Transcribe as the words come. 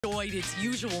enjoyed its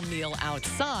usual meal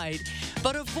outside,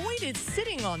 but avoided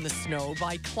sitting on the snow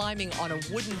by climbing on a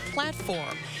wooden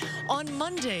platform. On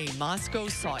Monday, Moscow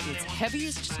saw its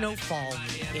heaviest snowfall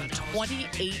in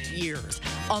 28 years,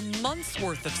 a month's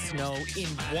worth of snow in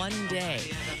one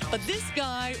day. But this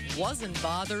guy wasn't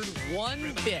bothered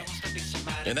one bit.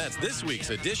 And that's this week's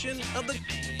edition of the...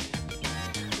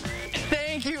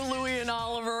 Thank you, Louie and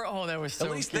Oliver. Oh, that was so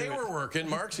At least cute. they were working.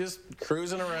 Mark's just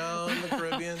cruising around the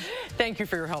Caribbean. Thank you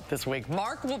for your help this week.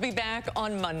 Mark will be back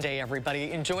on Monday,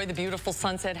 everybody. Enjoy the beautiful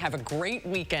sunset. Have a great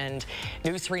weekend.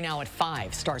 News 3 Now at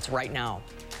 5 starts right now.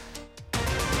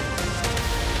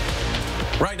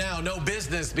 Right now, no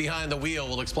business behind the wheel.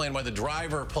 We'll explain why the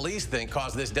driver police think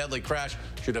caused this deadly crash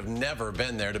should have never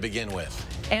been there to begin with.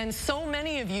 And so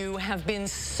many of you have been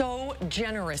so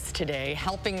generous today,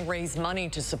 helping raise money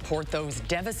to support those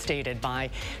devastated by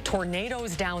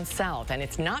tornadoes down south. And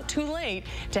it's not too late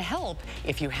to help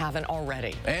if you haven't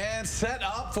already. And set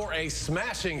up for a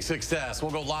smashing success.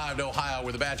 We'll go live to Ohio,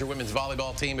 where the Badger women's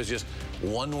volleyball team is just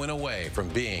one win away from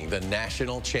being the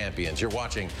national champions. You're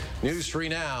watching News 3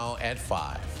 Now at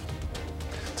 5.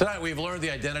 Tonight, we've learned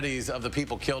the identities of the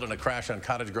people killed in a crash on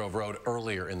Cottage Grove Road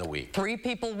earlier in the week. 3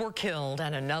 people were killed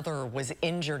and another was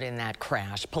injured in that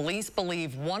crash. Police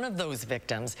believe one of those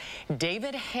victims,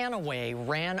 David Hanaway,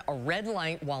 ran a red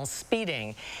light while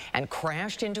speeding and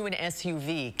crashed into an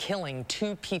SUV, killing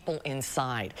 2 people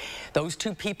inside. Those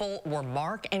 2 people were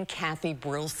Mark and Kathy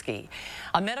Brilski.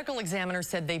 A medical examiner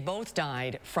said they both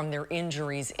died from their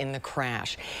injuries in the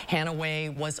crash.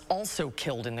 Hanaway was also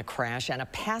killed in the crash, and a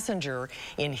passenger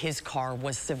in his car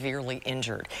was severely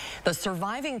injured. The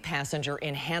surviving passenger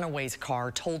in Hanaway's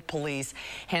car told police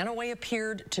Hanaway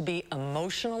appeared to be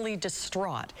emotionally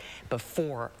distraught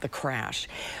before the crash.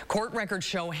 Court records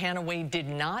show Hanaway did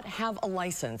not have a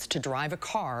license to drive a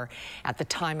car at the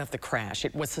time of the crash.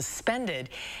 It was suspended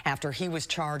after he was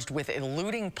charged with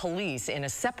eluding police in a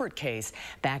separate case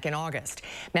back in August.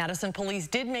 Madison police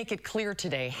did make it clear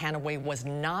today Hanaway was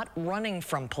not running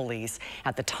from police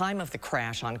at the time of the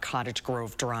crash on Cottage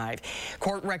Grove Drive.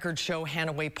 Court records show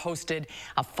Hanaway posted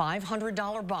a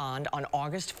 $500 bond on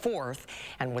August 4th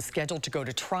and was scheduled to go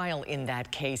to trial in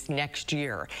that case next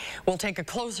year. We'll take a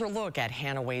closer look at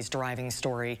Hanaway's driving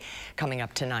story coming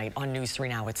up tonight on News 3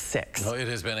 Now at 6. Well, it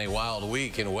has been a wild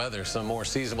week in weather. Some more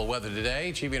seasonable weather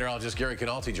today. Chief Meteorologist Gary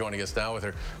Canalti joining us now with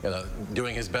her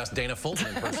doing his best Dana Fulton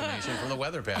impersonation from the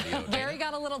weather patio. Gary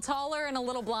got a little taller and a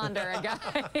little blonder,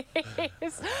 guys.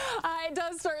 It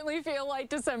does certainly feel like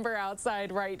December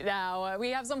outside right now. We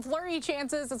have some flurry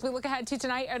chances as we look ahead to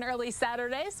tonight and early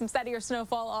Saturday. Some steadier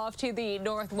snowfall off to the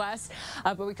northwest,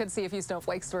 but we could see a few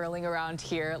snowflakes swirling around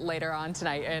here later on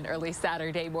tonight and early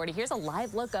Saturday morning. Here's a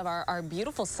live look of our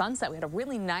beautiful sunset. We had a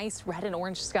really nice red and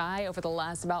orange sky over the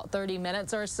last about 30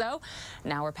 minutes or so.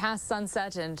 Now we're past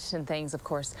sunset and things, of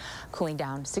course, cooling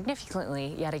down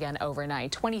significantly yet again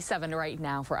overnight. 27 right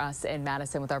now for us in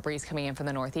Madison with our breeze coming in from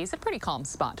the northeast. A pretty calm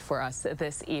spot for us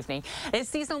this evening.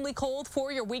 It's seasonally cold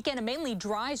for your weekend, a mainly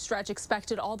dry stretch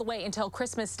expected all the way until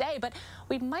Christmas Day, but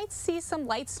we might see some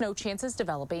light snow chances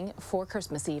developing for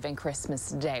Christmas Eve and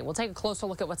Christmas Day. We'll take a closer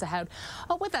look at what's ahead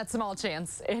with that small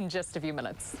chance in just a few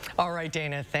minutes. All right,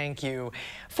 Dana, thank you.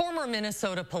 Former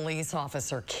Minnesota police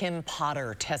officer Kim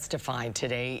Potter testified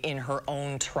today in her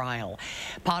own trial.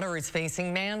 Potter is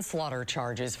facing manslaughter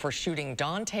charges for shooting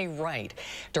Dante Wright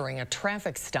during a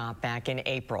traffic stop back in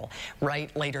April.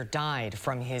 Wright later died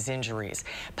from his injuries.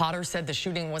 Potter said the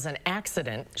shooting was an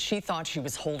accident. She thought she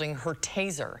was holding her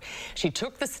taser. She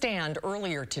took the stand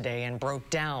earlier today and broke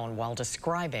down while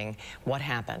describing what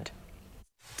happened.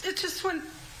 It just went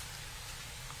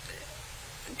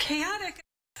chaotic.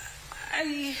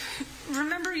 I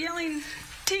remember yelling,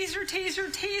 "Taser,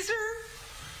 taser, taser,"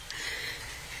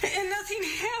 and nothing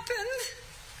happened.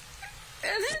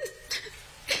 And then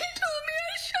he told me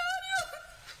I shot him.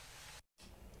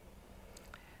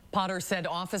 Potter said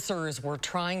officers were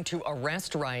trying to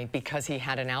arrest Wright because he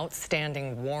had an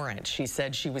outstanding warrant. She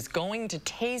said she was going to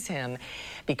tase him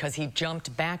because he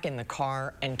jumped back in the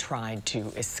car and tried to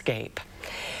escape.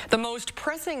 The most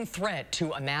pressing threat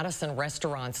to a Madison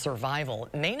restaurant's survival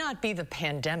may not be the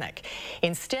pandemic.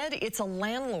 Instead, it's a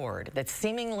landlord that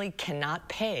seemingly cannot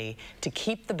pay to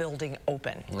keep the building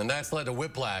open. And that's led to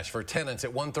whiplash for tenants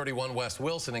at 131 West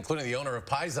Wilson, including the owner of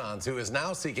Pisons, who is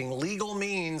now seeking legal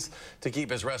means to keep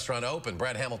his restaurant open.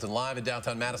 Brad Hamilton live in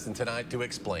downtown Madison tonight to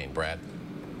explain. Brad.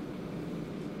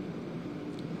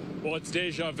 Well, it's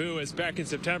deja vu, as back in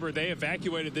September, they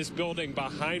evacuated this building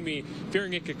behind me,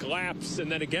 fearing it could collapse.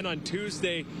 And then again on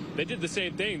Tuesday, they did the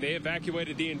same thing. They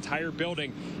evacuated the entire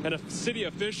building. And a city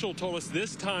official told us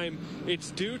this time it's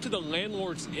due to the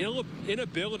landlord's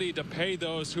inability to pay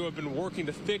those who have been working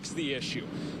to fix the issue.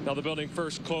 Now, the building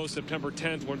first closed September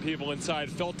 10th when people inside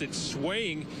felt it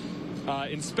swaying.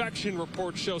 Inspection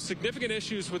reports show significant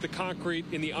issues with the concrete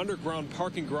in the underground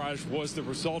parking garage was the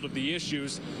result of the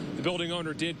issues. The building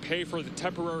owner did pay for the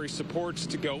temporary supports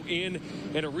to go in,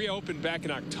 and it reopened back in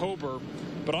October.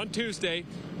 But on Tuesday,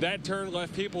 that turn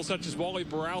left people such as Wally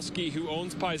Borowski, who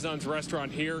owns Paisan's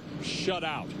restaurant here, shut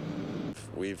out.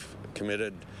 We've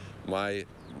committed my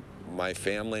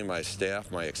family, my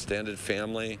staff, my extended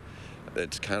family.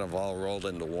 It's kind of all rolled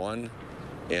into one.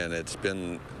 And it's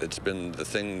been the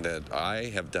thing that I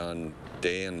have done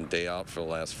day in, day out for the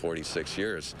last 46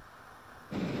 years.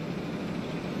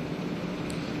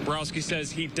 Borowski says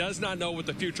he does not know what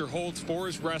the future holds for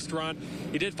his restaurant.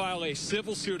 He did file a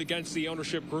civil suit against the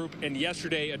ownership group, and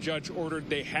yesterday a judge ordered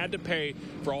they had to pay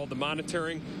for all the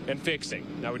monitoring and fixing.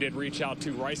 Now, we did reach out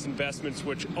to Rice Investments,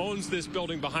 which owns this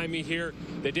building behind me here.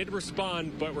 They did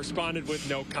respond, but responded with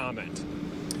no comment.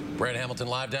 Brad Hamilton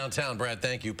live downtown. Brad,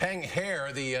 thank you. Peng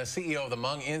Hare, the CEO of the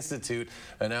Mung Institute,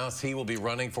 announced he will be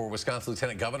running for Wisconsin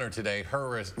Lieutenant Governor today.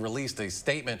 Her released a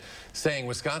statement saying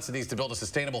Wisconsin needs to build a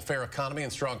sustainable, fair economy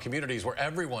and strong communities where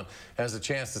everyone has a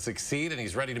chance to succeed, and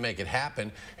he's ready to make it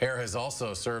happen. Hare has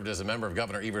also served as a member of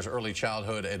Governor Evers' Early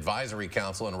Childhood Advisory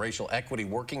Council and Racial Equity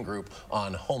Working Group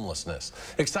on Homelessness.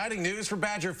 Exciting news for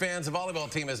Badger fans. The volleyball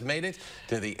team has made it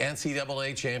to the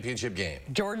NCAA championship game.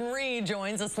 Jordan Reed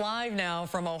joins us live now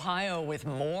from Ohio with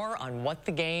more on what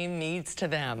the game means to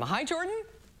them. Hi, Jordan.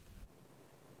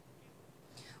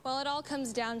 Well, it all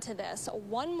comes down to this.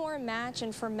 One more match,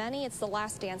 and for many, it's the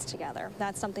last dance together.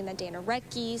 That's something that Dana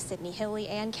Rettke, Sydney Hilly,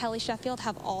 and Kelly Sheffield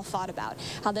have all thought about,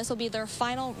 how this will be their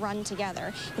final run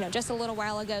together. You know, just a little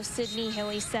while ago, Sydney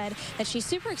Hilly said that she's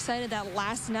super excited that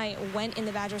last night went in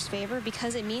the Badgers' favor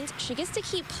because it means she gets to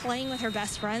keep playing with her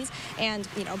best friends and,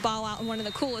 you know, ball out in one of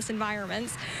the coolest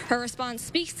environments. Her response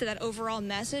speaks to that overall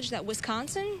message that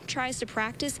Wisconsin tries to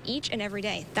practice each and every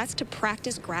day. That's to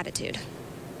practice gratitude.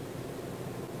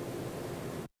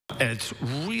 And it's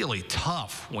really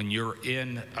tough when you're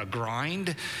in a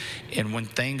grind and when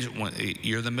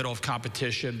you're in the middle of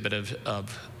competition, but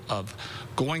of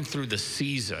going through the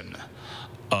season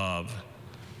of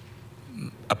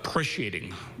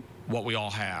appreciating what we all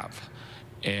have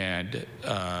and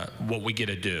what we get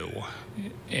to do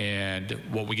and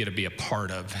what we get to be a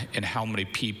part of and how many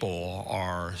people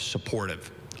are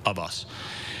supportive of us.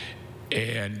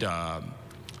 And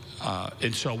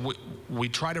so we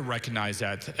try to recognize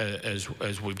that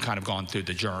as we've kind of gone through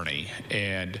the journey.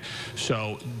 And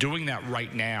so doing that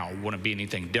right now wouldn't be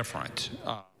anything different.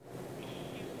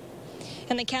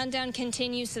 And the countdown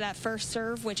continues to that first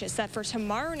serve, which is set for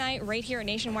tomorrow night right here at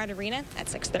Nationwide Arena at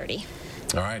 6:30.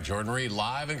 All right, Jordan Reed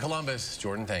live in Columbus.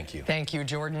 Jordan, thank you. Thank you,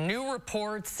 Jordan. New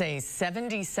reports say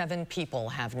 77 people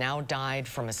have now died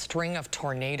from a string of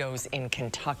tornadoes in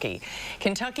Kentucky.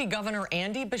 Kentucky Governor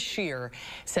Andy Beshear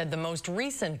said the most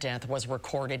recent death was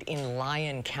recorded in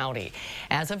Lyon County.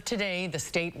 As of today, the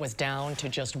state was down to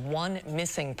just one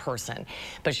missing person.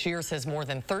 Beshear says more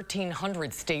than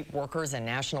 1,300 state workers and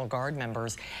National Guard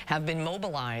members have been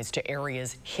mobilized to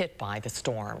areas hit by the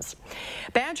storms.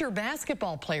 Badger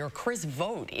basketball player Chris Vogt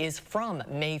is from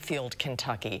Mayfield,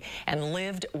 Kentucky, and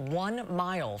lived 1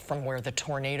 mile from where the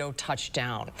tornado touched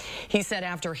down. He said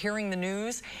after hearing the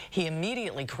news, he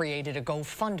immediately created a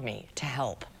GoFundMe to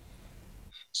help.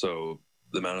 So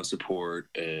the amount of support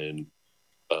and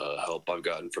help I've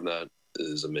gotten from that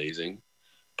is amazing,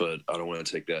 but I don't want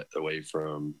to take that away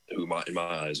from who in my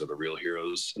eyes are the real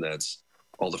heroes, and that's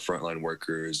all the frontline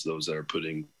workers, those that are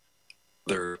putting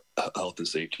their health and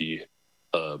safety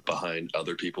behind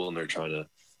other people, and they're trying to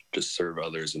just serve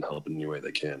others and help in any way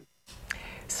they can.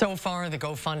 So far, the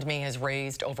GoFundMe has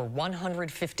raised over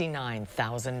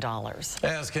 $159,000.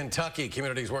 As Kentucky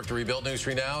communities work to rebuild, News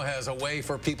 3 Now has a way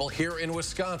for people here in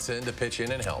Wisconsin to pitch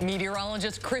in and help.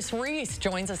 Meteorologist Chris Reese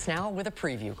joins us now with a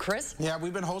preview. Chris? Yeah,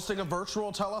 we've been hosting a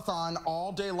virtual telethon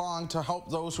all day long to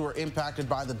help those who are impacted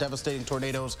by the devastating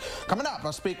tornadoes. Coming up,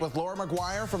 I'll speak with Laura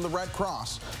McGuire from the Red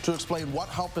Cross to explain what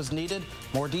help is needed.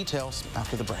 More details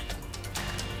after the break.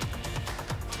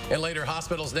 And later,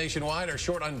 hospitals nationwide are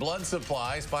short on blood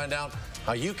supplies. Find out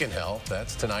how you can help.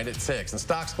 That's tonight at 6. And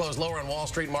stocks closed lower on Wall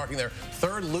Street, marking their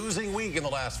third losing week in the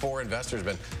last 4. Investors have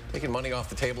been taking money off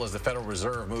the table as the Federal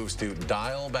Reserve moves to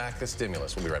dial back the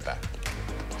stimulus. We'll be right back.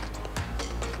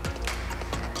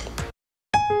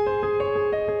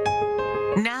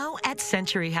 Now at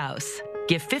Century House.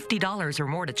 Give $50 or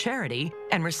more to charity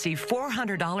and receive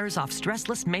 $400 off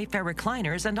stressless Mayfair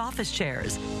recliners and office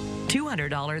chairs,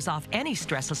 $200 off any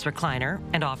stressless recliner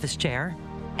and office chair,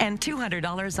 and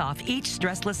 $200 off each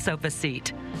stressless sofa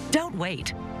seat. Don't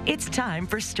wait. It's time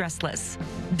for Stressless.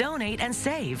 Donate and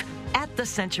save at the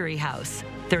Century House,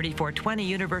 3420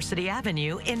 University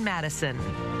Avenue in Madison.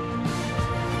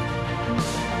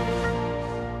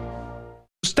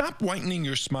 Stop whitening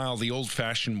your smile the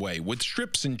old-fashioned way with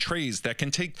strips and trays that can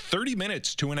take 30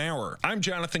 minutes to an hour. I'm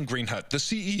Jonathan Greenhut, the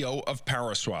CEO of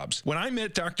Power Swabs. When I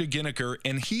met Dr. Ginniker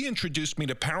and he introduced me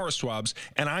to Power Swabs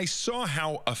and I saw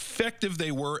how effective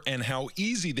they were and how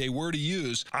easy they were to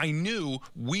use, I knew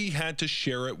we had to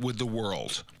share it with the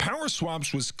world. Power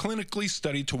Swabs was clinically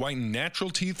studied to whiten natural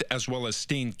teeth as well as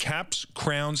stained caps,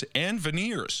 crowns, and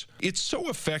veneers. It's so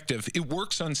effective, it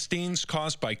works on stains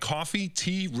caused by coffee,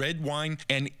 tea, red wine,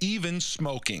 and even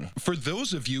smoking. For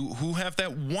those of you who have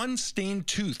that one stained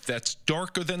tooth that's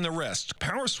darker than the rest,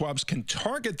 Power Swabs can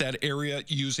target that area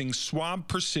using swab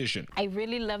precision. I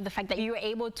really love the fact that you're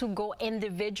able to go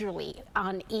individually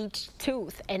on each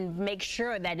tooth and make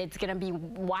sure that it's going to be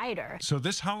wider. So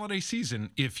this holiday season,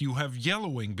 if you have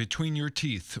yellowing between your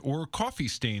teeth or coffee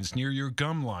stains near your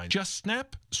gum line, just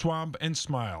snap, swab, and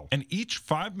smile. And each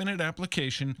 5-minute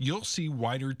application, you'll see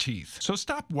whiter teeth. So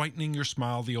stop whitening your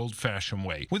smile the old-fashioned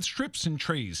way with strips and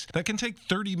trays that can take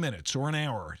 30 minutes or an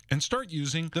hour, and start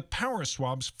using the Power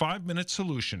Swabs 5-minute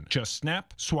solution. Just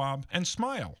snap, swab, and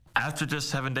smile. After just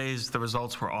 7 days, the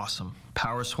results were awesome.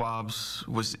 Power Swabs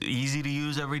was easy to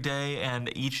use every day,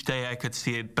 and each day I could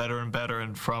see it better and better,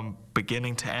 and from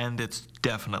beginning to end, it's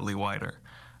definitely whiter.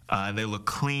 They look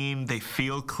clean, they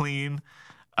feel clean,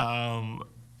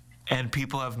 and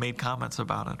people have made comments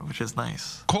about it, which is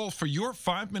nice. Call for your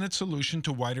 5-minute solution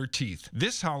to whiter teeth.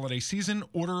 This holiday season,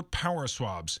 order Power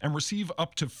Swabs and receive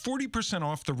up to 40%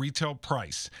 off the retail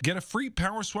price. Get a free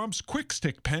Power Swabs Quick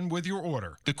Stick pen with your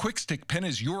order. The Quick Stick pen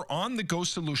is your on-the-go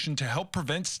solution to help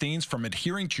prevent stains from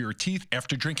adhering to your teeth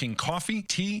after drinking coffee,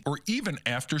 tea, or even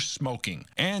after smoking.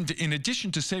 And in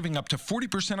addition to saving up to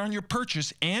 40% on your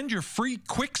purchase and your free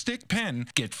Quick Stick pen,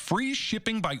 get free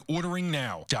shipping by ordering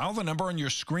now. Dial the number on your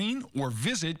screen or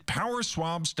visit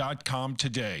powerswabs.com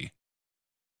today.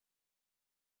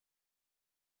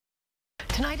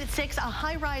 Tonight at 6, a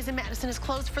high-rise in Madison is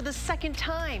closed for the second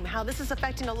time. How this is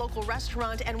affecting a local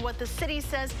restaurant and what the city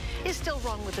says is still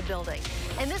wrong with the building.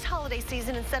 And this holiday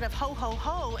season, instead of ho, ho,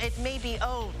 ho, it may be,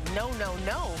 oh, no, no,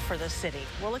 no for the city.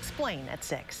 We'll explain at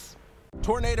 6.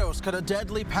 Tornadoes cut a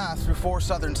deadly path through 4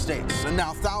 southern states, and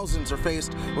now thousands are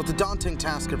faced with the daunting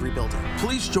task of rebuilding.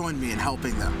 Please join me in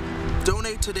helping them.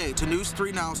 Donate today to News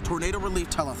 3 Now's Tornado Relief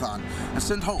Telethon and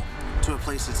send hope to a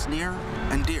place that's near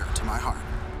and dear to my heart.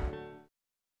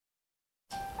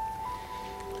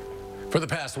 For the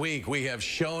past week, we have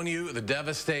shown you the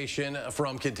devastation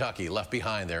from Kentucky left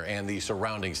behind there and the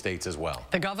surrounding states as well.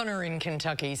 The governor in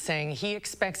Kentucky saying he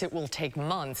expects it will take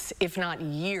months, if not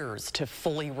years, to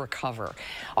fully recover.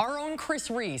 Our own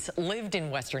Chris Reese lived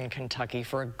in Western Kentucky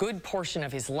for a good portion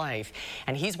of his life,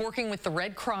 and he's working with the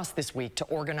Red Cross this week to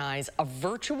organize a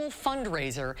virtual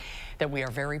fundraiser that we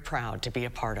are very proud to be a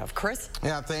part of. Chris?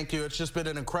 Yeah, thank you. It's just been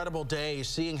an incredible day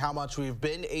seeing how much we've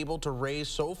been able to raise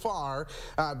so far.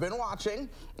 I've been watching,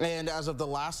 and as of the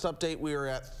last update, we are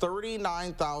at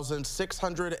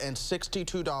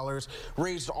 $39,662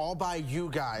 raised all by you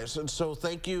guys. And so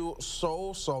thank you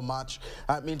so much.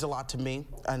 It means a lot to me,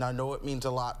 and I know it means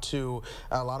a lot to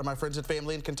a lot of my friends and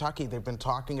family in Kentucky. They've been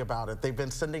talking about it. They've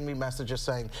been sending me messages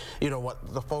saying, you know,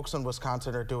 what the folks in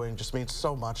Wisconsin are doing just means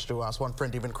so much to us. One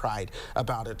friend even cried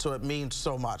about it. So it means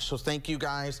so much. So thank you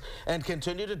guys, and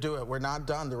continue to do it. We're not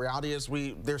done. The reality is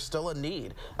there's still a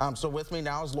need. So with me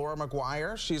now is Laura McGuire.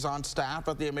 She's on staff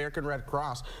at the American Red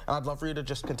Cross, and I'd love for you to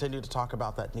just continue to talk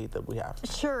about that need that we have.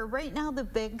 Sure. Right now, the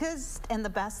biggest and the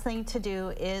best thing to do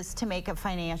is to make a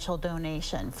financial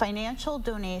donation. Financial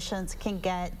donations can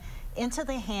get into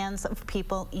the hands of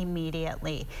people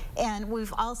immediately. And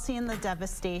we've all seen the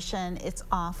devastation. It's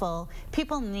awful.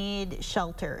 People need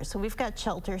shelter. So we've got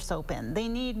shelters open. They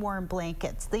need warm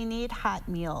blankets. They need hot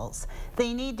meals.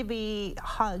 They need to be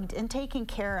hugged and taken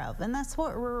care of. And that's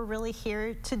what we're really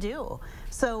here to do.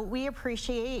 So we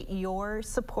appreciate your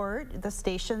support, the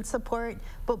station support,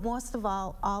 but most of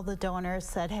all the donors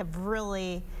that have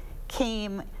really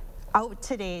came out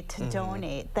today to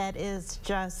donate. That is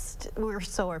just, we're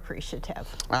so appreciative.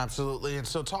 Absolutely. And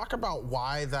so talk about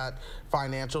why that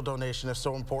financial donation is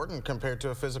so important compared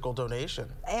to a physical donation.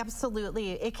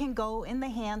 Absolutely. It can go in the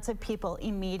hands of people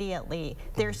immediately.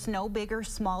 There's no big or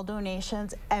small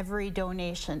donations. Every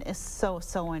donation is so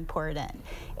important.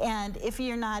 And if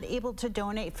you're not able to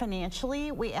donate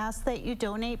financially, we ask that you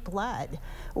donate blood.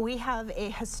 We have a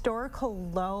historical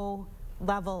low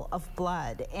level of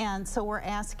blood, and so we're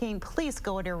asking, please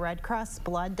go to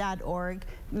redcrossblood.org,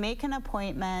 make an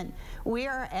appointment. We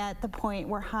are at the point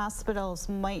where hospitals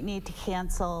might need to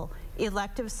cancel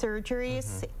elective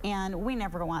surgeries, and we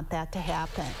never want that to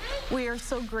happen. We are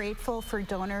so grateful for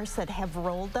donors that have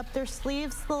rolled up their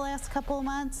sleeves the last couple of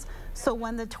months, so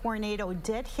when the tornado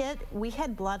did hit, we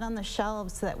had blood on the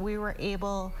shelves that we were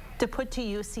able to put to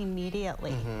use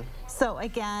immediately. So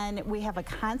again, we have a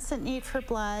constant need for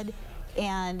blood,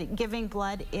 and giving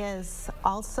blood is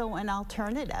also an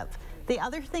alternative. The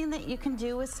other thing that you can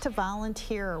do is to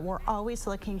volunteer. We're always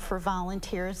looking for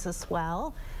volunteers as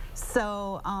well.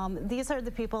 So these are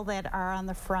the people that are on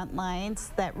the front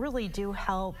lines that really do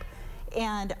help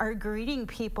and are greeting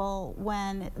people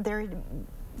when they're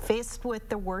faced with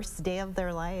the worst day of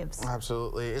their lives.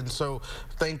 Absolutely. And so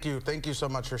thank you so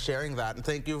much for sharing that, and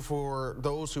thank you for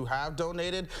those who have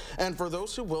donated and for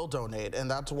those who will donate. And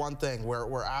that's one thing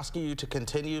we're asking you to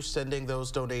continue sending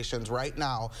those donations right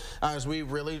now as we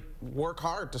really work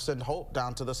hard to send hope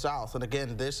down to the South. And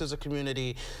again, this is a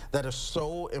community that is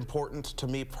so important to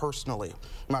me personally.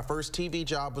 My first TV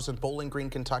job was in Bowling Green,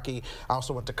 Kentucky. I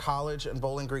also went to college in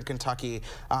Bowling Green, Kentucky.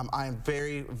 I am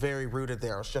very rooted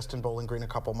there. I was just in Bowling Green a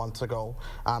couple months ago.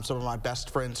 Some of my best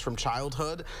friends from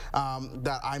childhood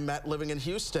that I met living in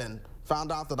Houston found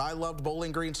out that I loved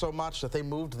Bowling Green so much that they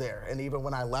moved there. And even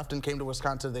when I left and came to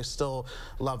Wisconsin, they still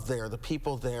love there. The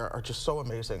people there are just so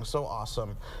amazing, so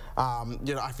awesome.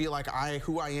 You know, I feel like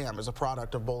who I am is a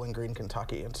product of Bowling Green,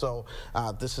 Kentucky. And so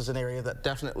this is an area that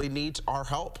definitely needs our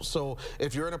help. So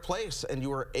if you're in a place and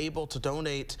you are able to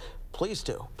donate, please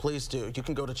do. Please do. You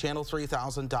can go to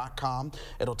channel3000.com.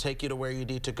 It'll take you to where you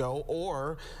need to go,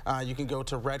 or you can go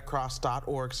to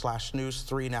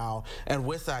redcross.org/news3now. And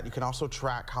with that, you can also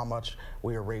track how much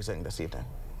we are raising this evening.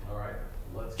 All right.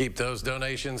 Let's keep those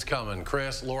donations coming.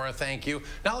 Chris, Laura, thank you.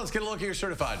 Now let's get a look at your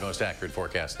certified most accurate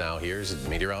forecast. Now here's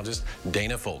meteorologist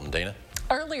Dana Fulton. Dana?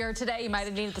 Earlier today, you might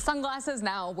have needed the sunglasses.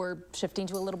 Now we're shifting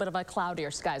to a little bit of a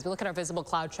cloudier skies. We look at our visible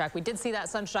cloud track. We did see that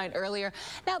sunshine earlier.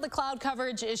 Now the cloud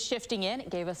coverage is shifting in. It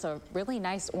gave us a really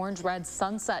nice orange-red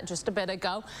sunset just a bit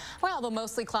ago. Well, the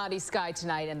mostly cloudy sky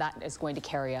tonight, and that is going to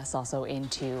carry us also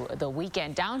into the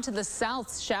weekend. Down to the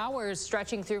south, showers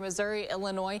stretching through Missouri,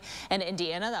 Illinois, and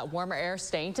Indiana. That warmer air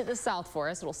staying to the south for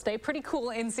us. It will stay pretty cool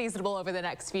and seasonable over the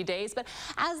next few days. But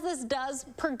as this does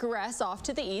progress off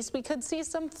to the east, we could see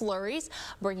some flurries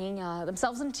bringing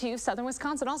themselves into southern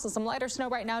Wisconsin. Also some lighter snow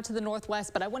right now to the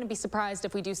northwest, but I wouldn't be surprised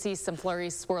if we do see some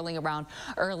flurries swirling around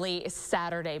early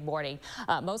Saturday morning.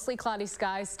 Mostly cloudy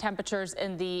skies, temperatures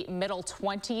in the middle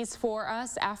 20s for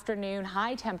us. Afternoon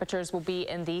high temperatures will be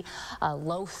in the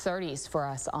low 30s for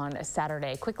us on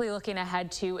Saturday. Quickly looking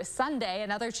ahead to Sunday,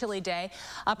 another chilly day,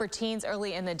 upper teens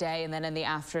early in the day, and then in the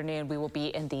afternoon we will be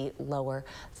in the lower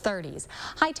 30s.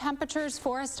 High temperatures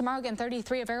for us tomorrow, again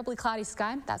 33, a variably cloudy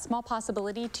sky. That small possibility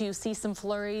to see some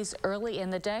flurries early in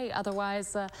the day.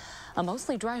 Otherwise, a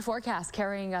mostly dry forecast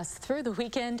carrying us through the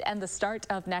weekend and the start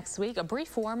of next week. A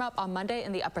brief warm up on Monday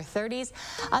in the upper 30s.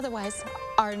 Otherwise,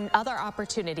 our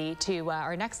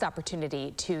next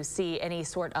opportunity to see any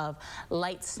sort of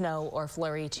light snow or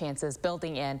flurry chances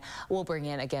building in will bring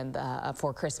in again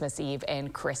for Christmas Eve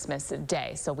and Christmas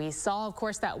Day. So we saw, of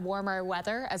course, that warmer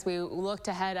weather as we looked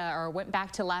ahead or went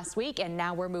back to last week, and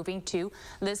now we're moving to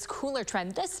this cooler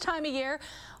trend. This time of year,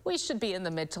 we should be in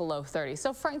the mid to low 30s.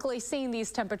 So frankly, seeing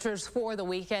these temperatures for the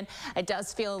weekend, it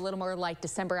does feel a little more like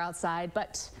December outside,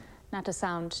 but not to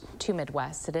sound too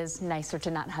Midwest, it is nicer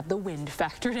to not have the wind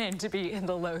factored in to be in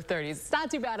the low 30s. It's not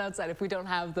too bad outside if we don't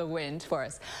have the wind for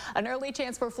us. An early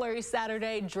chance for flurries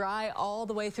Saturday, dry all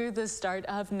the way through the start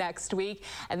of next week.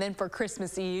 And then for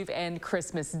Christmas Eve and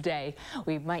Christmas Day,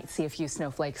 we might see a few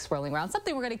snowflakes swirling around.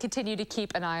 Something we're going to continue to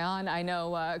keep an eye on. I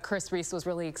know Chris Reese was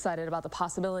really excited about the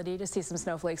possibility to see some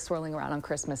snowflakes swirling around on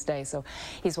Christmas Day. So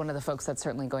he's one of the folks that's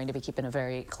certainly going to be keeping a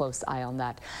very close eye on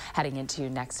that heading into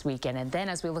next weekend. And then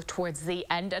as we look toward towards the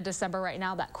end of December right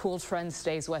now. That cool trend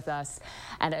stays with us,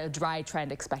 and a dry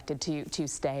trend expected to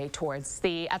stay towards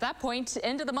at that point,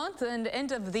 end of the month and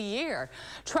end of the year.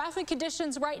 Traffic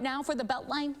conditions right now for the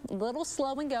Beltline, a little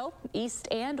slow and go, east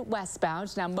and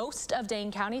westbound. Now, most of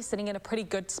Dane County sitting in a pretty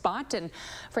good spot, and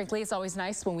frankly, it's always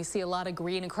nice when we see a lot of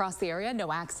green across the area.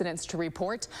 No accidents to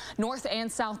report. North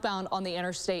and southbound on the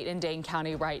interstate in Dane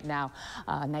County right now,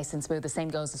 nice and smooth. The same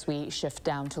goes as we shift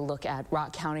down to look at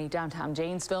Rock County, downtown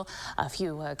Janesville. A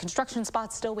few construction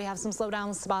spots still. We have some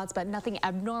slowdown spots, but nothing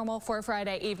abnormal for a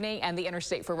Friday evening. And the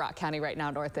interstate for Rock County right now,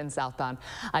 north and southbound,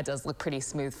 does look pretty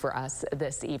smooth for us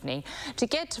this evening. To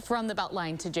get from the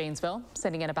Beltline to Janesville,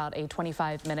 sitting at about a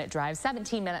 25-minute drive,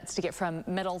 17 minutes to get from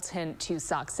Middleton to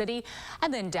Sauk City,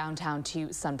 and then downtown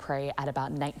to Sun Prairie at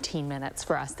about 19 minutes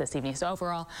for us this evening. So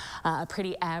overall, a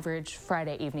pretty average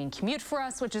Friday evening commute for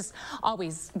us, which is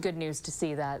always good news to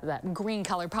see that green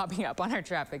color popping up on our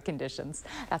traffic conditions.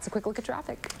 That's a quick look at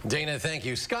traffic. Dana, thank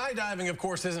you. Skydiving, of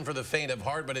course, isn't for the faint of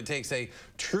heart, but it takes a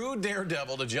true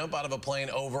daredevil to jump out of a plane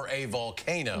over a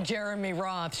volcano. Jeremy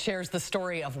Roth shares the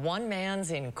story of one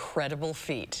man's incredible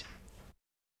feat.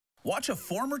 Watch a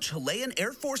former Chilean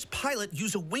Air Force pilot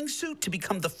use a wingsuit to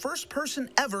become the first person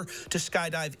ever to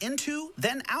skydive into,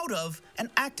 then out of, an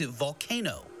active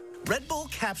volcano. Red Bull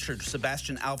captured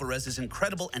Sebastian Alvarez's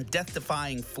incredible and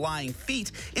death-defying flying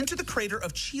feat into the crater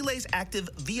of Chile's active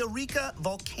Villarrica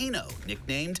volcano,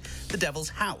 nicknamed the Devil's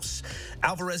House.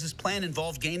 Alvarez's plan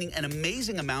involved gaining an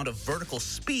amazing amount of vertical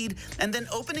speed and then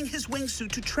opening his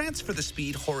wingsuit to transfer the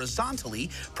speed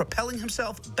horizontally, propelling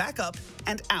himself back up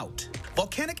and out.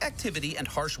 Volcanic activity and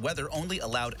harsh weather only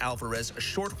allowed Alvarez a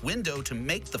short window to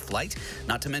make the flight,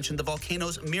 not to mention the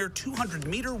volcano's mere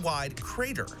 200-meter-wide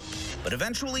crater. But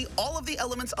eventually, all of the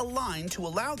elements aligned to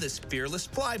allow this fearless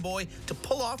flyboy to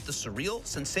pull off the surreal,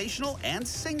 sensational, and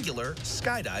singular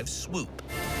skydive swoop.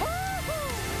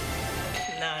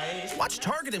 Nice. Watch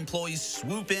Target employees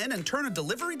swoop in and turn a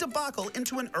delivery debacle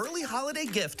into an early holiday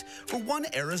gift for one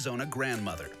Arizona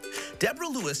grandmother. Deborah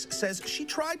Lewis says she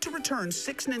tried to return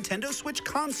 6 Nintendo Switch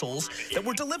consoles that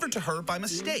were delivered to her by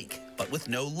mistake, but with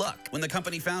no luck. When the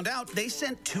company found out, they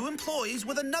sent 2 employees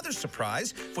with another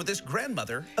surprise for this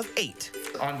grandmother of 8.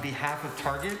 On behalf of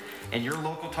Target and your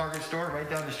local Target store right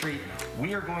down the street,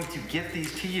 we are going to gift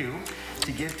these to you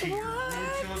to give to your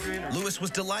grandchildren. Lewis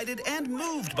was delighted and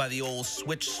moved by the old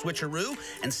Switch switcheroo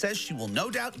and says she will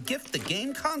no doubt gift the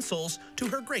game consoles to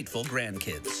her grateful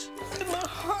grandkids. My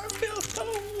heart feels so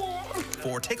warm.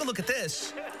 For Take a Look at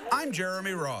This, I'm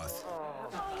Jeremy Roth.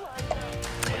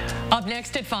 Up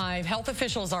next at 5, health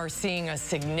officials are seeing a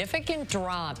significant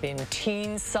drop in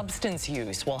teen substance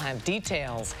use. We'll have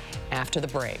details after the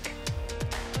break.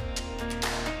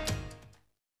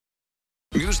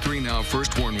 News 3 Now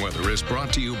First Warn Weather is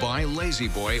brought to you by Lazy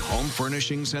Boy Home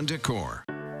Furnishings and Decor.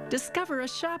 Discover a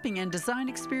shopping and design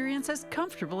experience as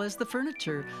comfortable as the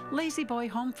furniture. Lazy Boy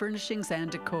Home Furnishings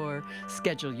and Decor.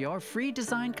 Schedule your free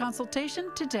design consultation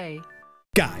today.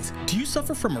 Guys, do you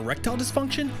suffer from erectile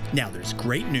dysfunction? Now there's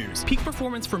great news. Peak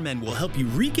Performance for Men will help you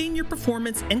regain your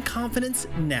performance and confidence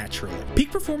naturally.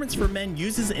 Peak Performance for Men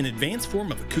uses an advanced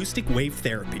form of acoustic wave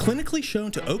therapy, clinically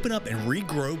shown to open up and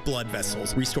regrow blood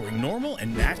vessels, restoring normal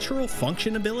and natural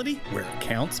functionability where it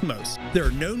counts most. There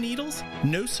are no needles,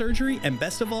 no surgery, and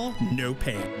best of all, no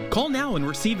pain. Call now and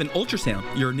receive an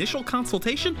ultrasound, your initial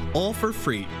consultation, all for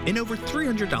free, and over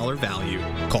 $300 value.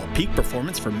 Call Peak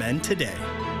Performance for Men today.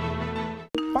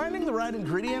 Finding the right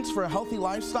ingredients for a healthy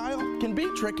lifestyle can be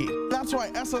tricky. That's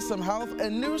why SSM Health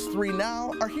and News 3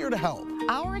 Now are here to help.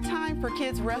 Our Time for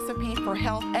Kids recipe for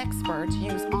health experts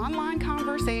use online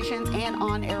conversations and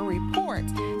on-air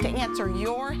reports to answer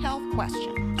your health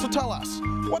questions. So tell us,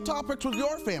 what topics would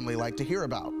your family like to hear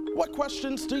about? What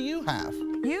questions do you have?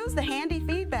 Use the handy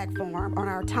feedback form on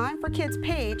our Time for Kids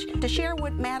page to share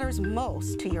what matters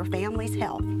most to your family's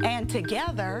health. And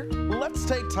together, let's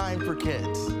take time for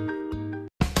kids.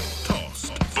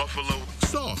 Buffalo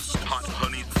sauce, hot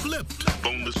honey flipped,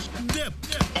 boneless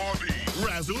dipped, Arby's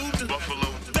razzled,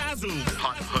 buffalo dazzled,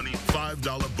 hot honey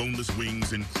 $5 boneless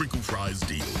wings and crinkle fries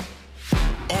deal.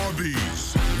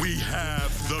 Arby's, we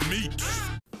have the meat.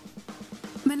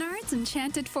 Menards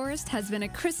Enchanted Forest has been a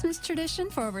Christmas tradition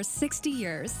for over 60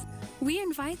 years. We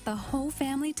invite the whole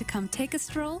family to come take a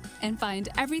stroll and find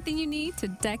everything you need to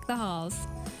deck the halls.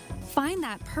 Find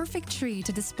that perfect tree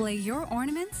to display your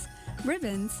ornaments,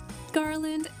 ribbons,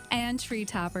 garland, and tree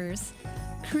toppers.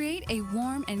 Create a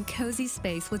warm and cozy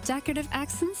space with decorative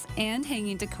accents and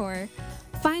hanging decor.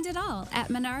 Find it all at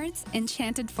Menards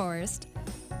Enchanted Forest.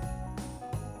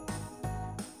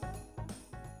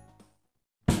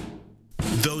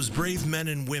 Those brave men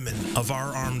and women of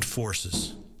our armed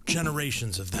forces,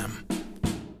 generations of them.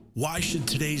 Why should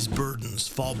today's burdens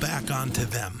fall back onto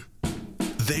them?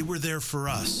 They were there for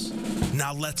us.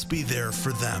 Now let's be there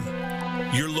for them.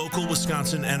 Your local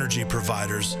Wisconsin energy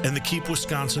providers and the Keep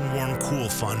Wisconsin Warm Cool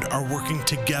Fund are working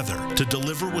together to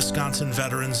deliver Wisconsin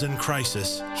veterans in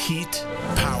crisis heat,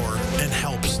 power, and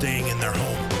help staying in their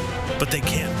home. But they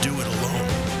can't do it alone.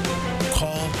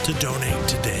 Call to donate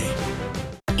today.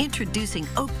 Introducing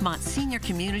Oakmont Senior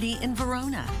Community in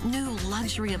Verona. New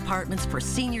luxury apartments for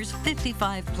seniors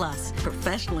 55 plus.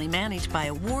 Professionally managed by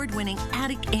award-winning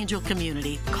Attic Angel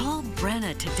Community. Call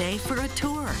Brenna today for a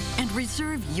tour and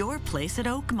reserve your place at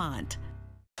Oakmont.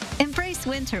 Embrace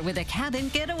winter with a cabin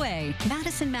getaway.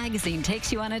 Madison Magazine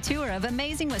takes you on a tour of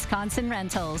amazing Wisconsin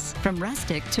rentals. From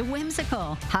rustic to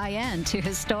whimsical, high-end to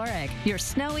historic, your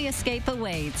snowy escape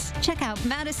awaits. Check out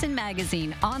Madison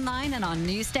Magazine online and on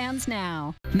newsstands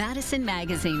now. Madison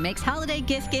Magazine makes holiday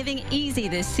gift-giving easy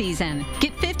this season.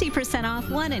 Get 50% off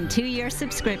 1- and 2-year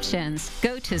subscriptions.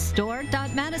 Go to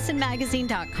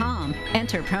store.madisonmagazine.com,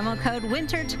 enter promo code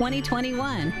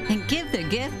WINTER2021, and give the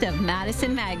gift of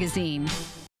Madison Magazine.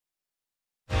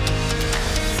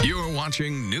 You're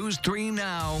watching News 3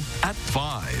 Now at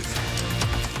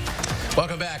 5.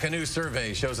 Welcome back. A new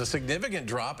survey shows a significant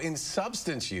drop in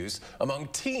substance use among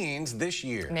teens this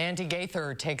year. Mandy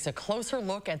Gaither takes a closer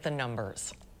look at the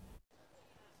numbers.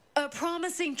 A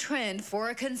promising trend for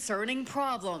a concerning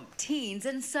problem, teens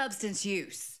and substance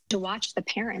use. To watch the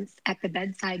parents at the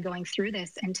bedside going through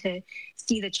this and to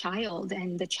see the child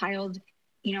and the child,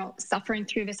 you know, suffering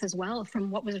through this as well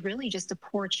from what was really just a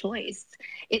poor choice.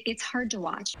 It's hard to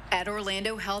watch. At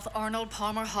Orlando Health Arnold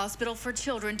Palmer Hospital for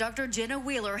Children, Dr. Jenna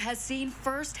Wheeler has seen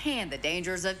firsthand the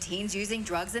dangers of teens using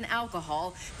drugs and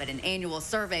alcohol, but an annual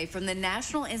survey from the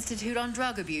National Institute on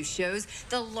Drug Abuse shows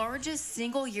the largest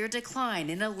single-year decline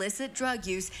in illicit drug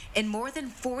use in more than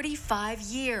 45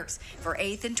 years. For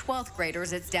 8th and 12th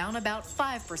graders, it's down about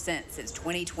 5% since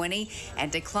 2020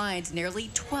 and declined nearly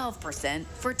 12%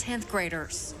 for 10th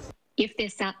graders. If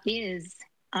this is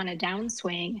on a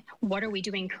downswing, what are we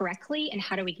doing correctly and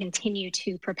how do we continue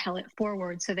to propel it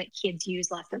forward so that kids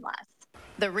use less and less?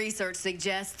 The research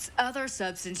suggests other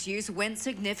substance use went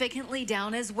significantly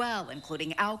down as well,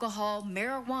 including alcohol,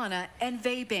 marijuana, and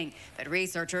vaping. But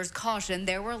researchers caution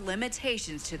there were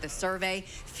limitations to the survey.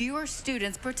 Fewer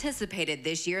students participated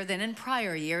this year than in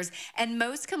prior years, and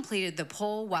most completed the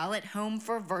poll while at home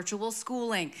for virtual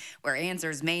schooling, where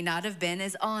answers may not have been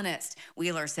as honest.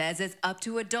 Wheeler says it's up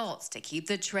to adults to keep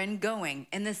the trend going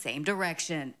in the same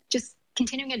direction. Just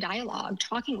continuing a dialogue,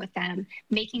 talking with them,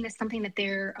 making this something that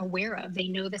they're aware of. They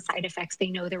know the side effects, they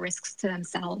know the risks to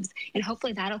themselves, and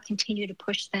hopefully that'll continue to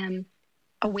push them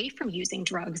away from using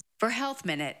drugs. For Health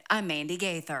Minute, I'm Mandy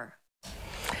Gaither.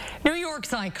 New York's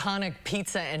iconic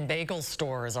pizza and bagel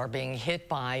stores are being hit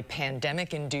by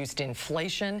pandemic-induced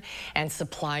inflation and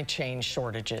supply chain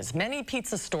shortages. Many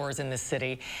pizza stores in the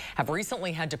city have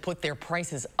recently had to put their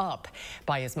prices up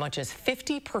by as much as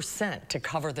 50% to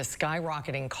cover the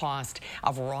skyrocketing cost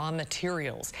of raw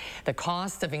materials. The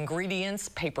cost of ingredients,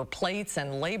 paper plates,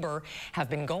 and labor have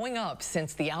been going up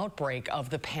since the outbreak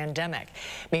of the pandemic.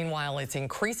 Meanwhile, it's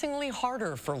increasingly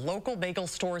harder for local bagel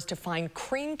stores to find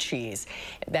cream cheese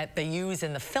that they use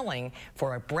in the filling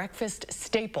for a breakfast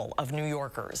staple of New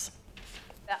Yorkers.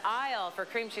 The aisle for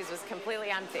cream cheese was completely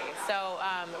empty, so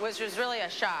which was really a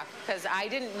shock because I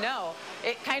didn't know.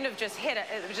 It kind of just hit.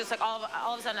 It was just like all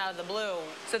of a sudden out of the blue.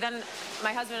 So then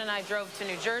my husband and I drove to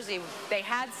New Jersey. They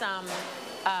had some,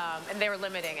 and they were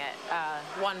limiting it,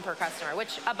 1 per customer,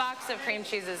 which a box of cream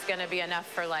cheese is going to be enough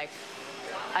for like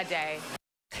a day.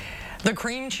 The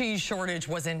cream cheese shortage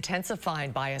was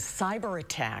intensified by a cyber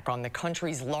attack on the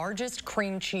country's largest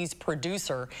cream cheese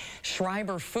producer,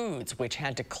 Schreiber Foods, which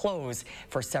had to close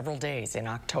for several days in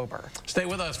October. Stay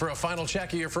with us for a final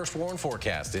check of your first warn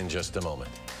forecast in just a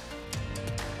moment.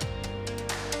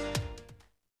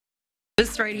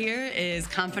 This right here is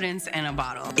confidence in a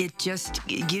bottle. It just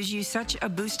gives you such a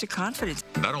boost of confidence.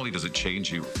 Not only does it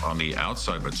change you on the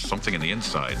outside, but something in the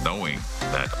inside, knowing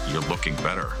that you're looking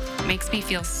better. It makes me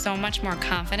feel so much more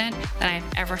confident than I've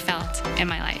ever felt in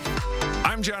my life.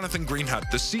 I'm Jonathan Greenhut,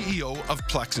 the CEO of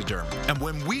Plexiderm. And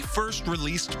when we first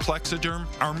released Plexiderm,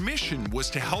 our mission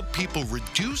was to help people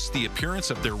reduce the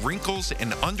appearance of their wrinkles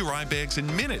and under-eye bags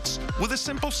in minutes with a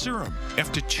simple serum.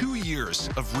 After 2 years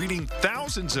of reading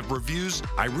thousands of reviews used,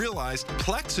 I realized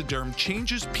Plexiderm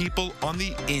changes people on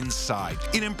the inside.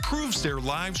 It improves their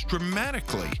lives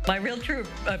dramatically. My real true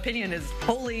opinion is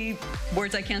holy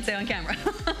words I can't say on camera.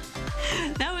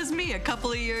 That was me a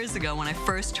couple of years ago when I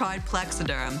first tried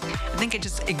Plexiderm. I think it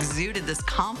just exuded this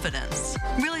confidence.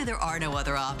 Really, there are no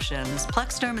other options.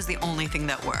 Plexiderm is the only thing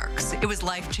that works. It was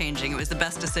life-changing. It was the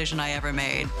best decision I ever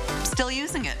made. Still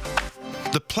using it.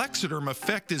 The Plexiderm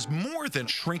effect is more than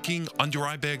shrinking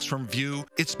under-eye bags from view.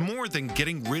 It's more than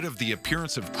getting rid of the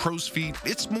appearance of crow's feet.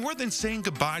 It's more than saying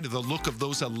goodbye to the look of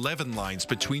those 11 lines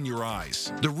between your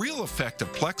eyes. The real effect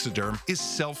of Plexiderm is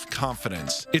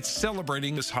self-confidence. It's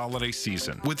celebrating this holiday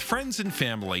season with friends and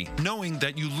family, knowing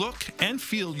that you look and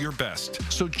feel your best.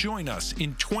 So join us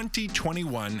in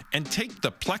 2021 and take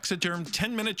the Plexiderm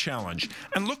 10-minute challenge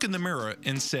and look in the mirror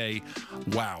and say,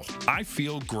 wow, I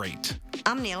feel great.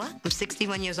 I'm Neela. I'm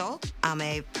 61 years old. I'm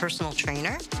a personal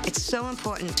trainer. It's so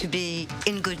important to be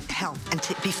in good health and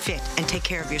to be fit and take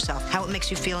care of yourself. How it makes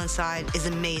you feel inside is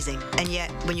amazing. And yet,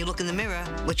 when you look in the mirror,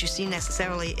 what you see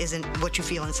necessarily isn't what you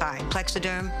feel inside.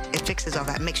 Plexiderm, it fixes all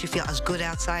that. It makes you feel as good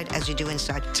outside as you do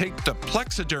inside. Take the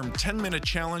Plexiderm 10-minute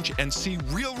challenge and see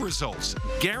real results.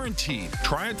 Guaranteed.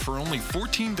 Try it for only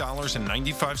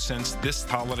 $14.95 this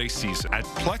holiday season at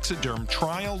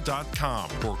plexidermtrial.com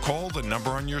or call the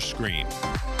number on your screen.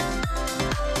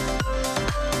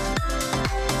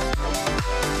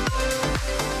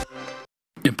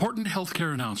 Important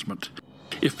healthcare announcement.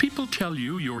 If people tell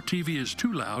you your TV is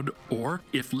too loud, or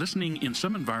if listening in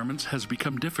some environments has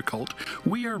become difficult,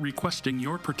 we are requesting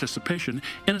your participation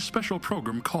in a special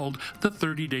program called the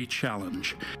 30-Day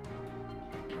Challenge.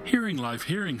 Hearing Life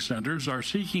Hearing Centers are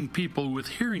seeking people with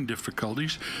hearing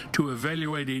difficulties to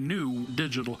evaluate a new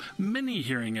digital mini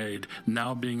hearing aid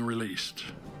now being released.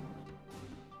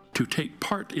 To take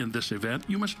part in this event,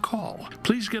 you must call.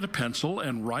 Please get a pencil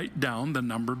and write down the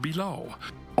number below.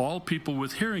 All people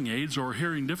with hearing aids or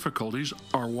hearing difficulties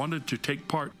are wanted to take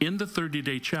part in the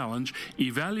 30-Day Challenge,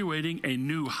 evaluating a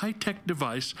new high-tech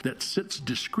device that sits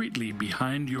discreetly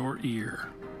behind your ear.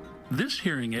 This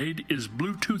hearing aid is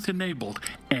Bluetooth enabled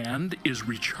and is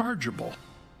rechargeable.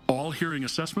 All hearing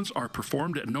assessments are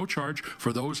performed at no charge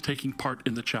for those taking part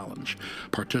in the challenge.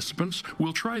 Participants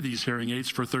will try these hearing aids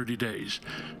for 30 days.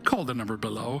 Call the number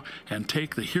below and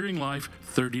take the Hearing Life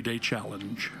 30-Day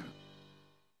Challenge.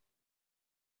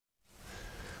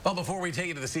 Well, before we take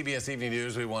you to the CBS Evening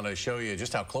News, we want to show you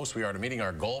just how close we are to meeting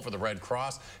our goal for the Red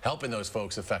Cross, helping those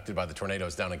folks affected by the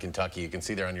tornadoes down in Kentucky. You can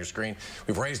see there on your screen,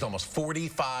 we've raised almost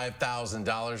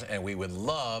 $45,000, and we would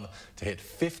love to hit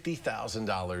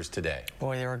 $50,000 today.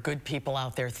 Boy, there are good people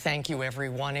out there. Thank you,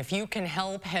 everyone. If you can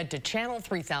help, head to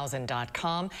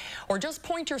channel3000.com or just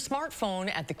point your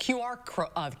smartphone at the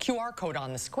QR code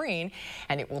on the screen,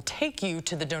 and it will take you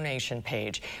to the donation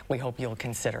page. We hope you'll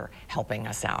consider helping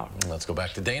us out. Let's go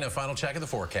back to Dana, final check of the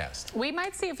forecast. We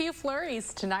might see a few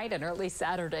flurries tonight and early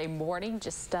Saturday morning.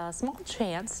 Just a small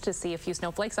chance to see a few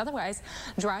snowflakes. Otherwise,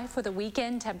 dry for the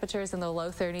weekend. Temperatures in the low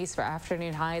 30s for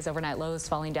afternoon highs. Overnight lows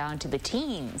falling down to the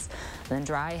teens. Then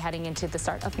dry heading into the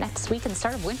start of next week and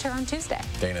start of winter on Tuesday.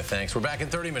 Dana, thanks. We're back in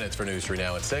 30 minutes for News 3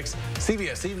 Now at 6.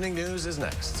 CBS Evening News is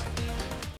next.